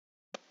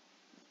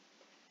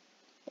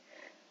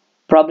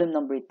Problem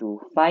number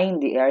 2. Find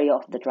the area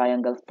of the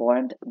triangle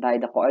formed by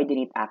the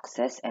coordinate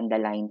axis and the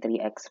line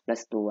 3x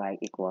plus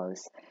 2y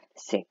equals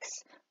 6.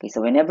 Okay,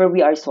 so whenever we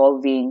are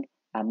solving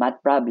a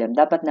math problem,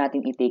 dapat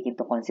natin i-take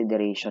into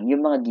consideration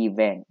yung mga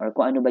given or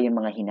kung ano ba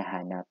yung mga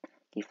hinahanap.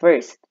 Okay,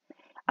 first,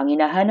 ang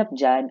hinahanap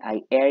dyan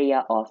ay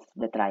area of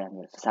the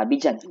triangle. So sabi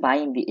dyan,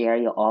 find the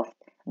area of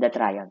the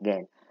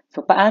triangle.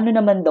 So paano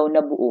naman daw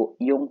nabuo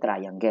yung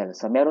triangle?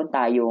 So meron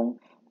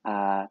tayong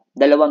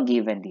dalawang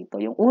given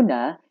dito. Yung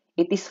una,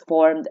 it is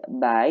formed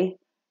by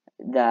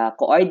the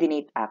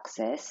coordinate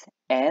axis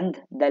and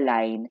the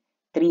line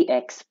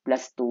 3x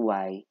plus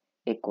 2y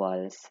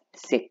equals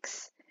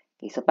 6.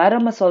 Okay, so para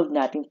ma-solve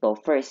natin to,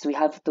 first we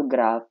have to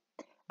graph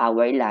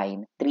our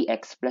line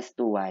 3x plus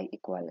 2y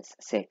equals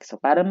 6. So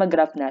para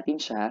mag-graph natin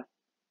siya,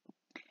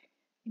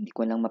 hindi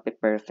ko lang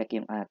mape-perfect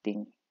yung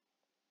ating,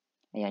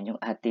 ayan,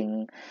 yung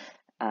ating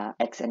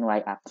x and y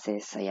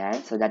axis. Ayan.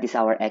 So that is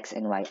our x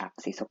and y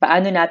axis. So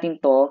paano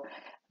natin to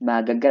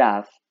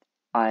mag-graph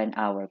on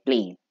our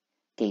plane?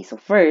 Okay, so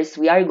first,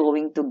 we are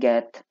going to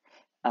get,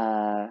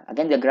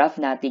 again, the graph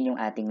natin yung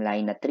ating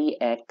line na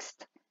 3x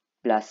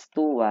plus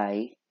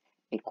 2y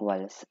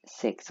equals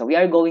 6. So we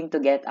are going to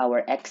get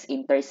our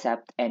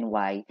x-intercept and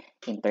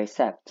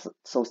y-intercept.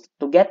 So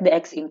to get the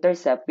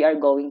x-intercept, we are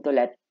going to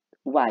let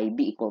y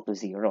be equal to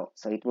 0.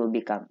 So it will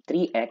become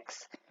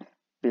 3x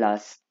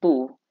plus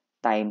 2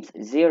 times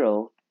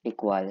 0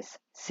 equals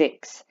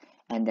 6.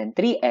 And then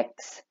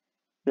 3x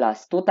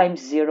plus 2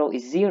 times 0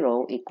 is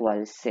 0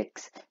 equals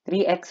 6.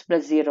 3x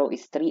plus 0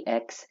 is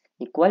 3x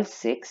equals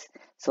 6.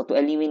 So to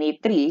eliminate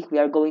 3, we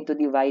are going to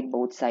divide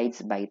both sides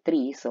by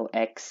 3. So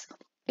x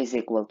is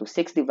equal to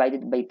 6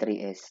 divided by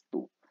 3 is 2.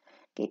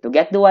 Okay, to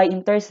get the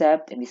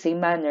y-intercept, in the same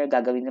manner,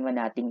 gagawin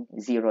naman natin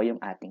 0 yung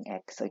ating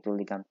x. So it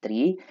will become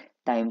 3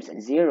 times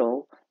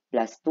 0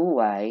 plus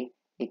 2y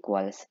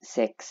equals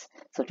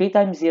 6. So 3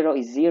 times 0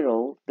 is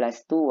 0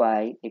 plus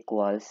 2y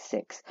equals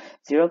 6.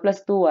 0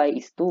 plus 2y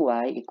is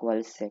 2y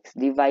equals 6.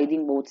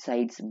 Dividing both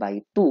sides by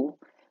 2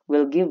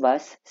 will give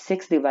us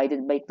 6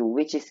 divided by 2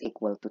 which is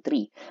equal to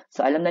 3.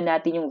 So alam na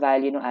natin yung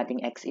value ng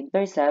ating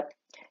x-intercept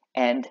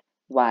and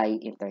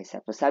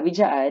y-intercept. So sabi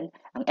dyan,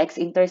 ang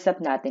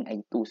x-intercept natin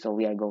ay 2. So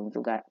we are going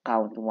to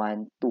count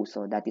 1, 2.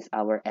 So that is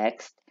our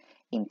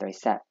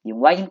x-intercept. Yung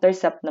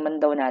y-intercept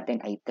naman daw natin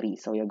ay 3.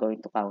 So we are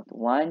going to count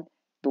 1,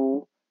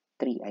 2,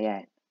 3.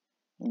 Ayan.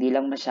 Hindi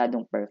lang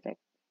masyadong perfect.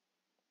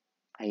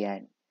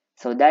 Ayan.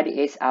 So that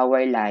is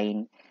our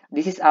line.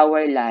 This is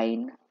our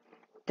line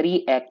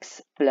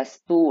 3x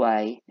plus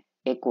 2y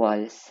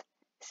equals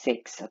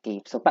 6. Okay.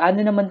 So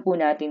paano naman po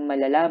natin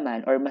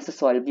malalaman or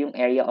masasolve yung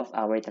area of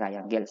our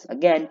triangles?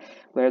 Again,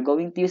 we're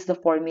going to use the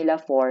formula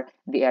for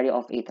the area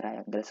of a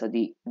triangle. So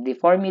the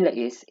formula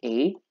is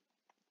A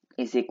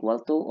is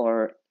equal to,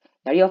 or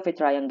area of a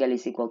triangle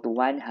is equal to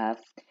 1/2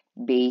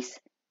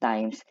 base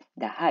times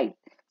the height.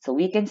 So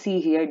we can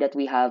see here that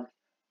we have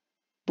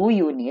 2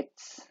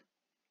 units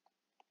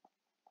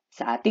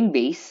sa ating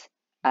base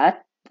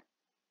at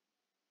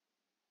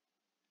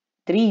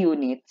 3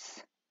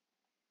 units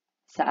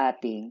sa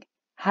ating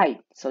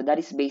height. So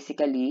that is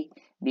basically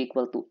be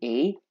equal to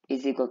A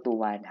is equal to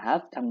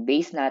 1/2. Ang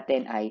base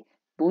natin ay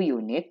 2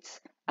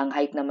 units. Ang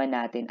height naman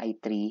natin ay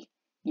 3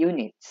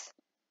 units.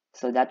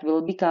 So that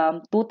will become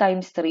 2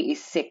 times 3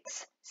 is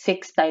 6.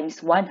 6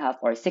 times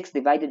 1/2 or 6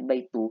 divided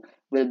by 2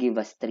 will give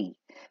us 3.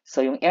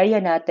 So yung area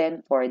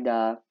natin for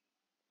the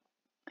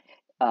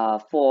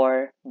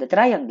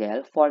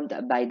triangle formed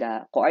by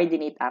the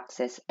coordinate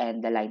axis and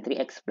the line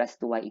 3x plus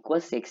 2y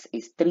equals 6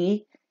 is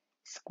 3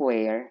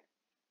 square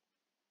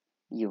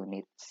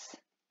units.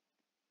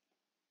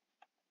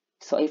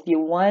 So if you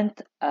want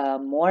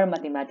more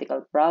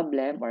mathematical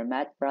problem or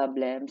math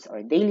problems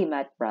or daily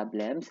math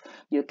problems,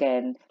 you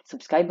can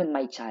subscribe on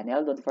my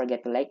channel. Don't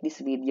forget to like this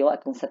video.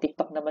 At kung sa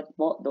TikTok naman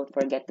po, don't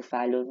forget to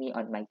follow me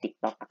on my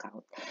TikTok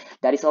account.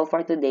 That is all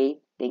for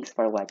today. Thanks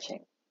for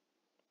watching.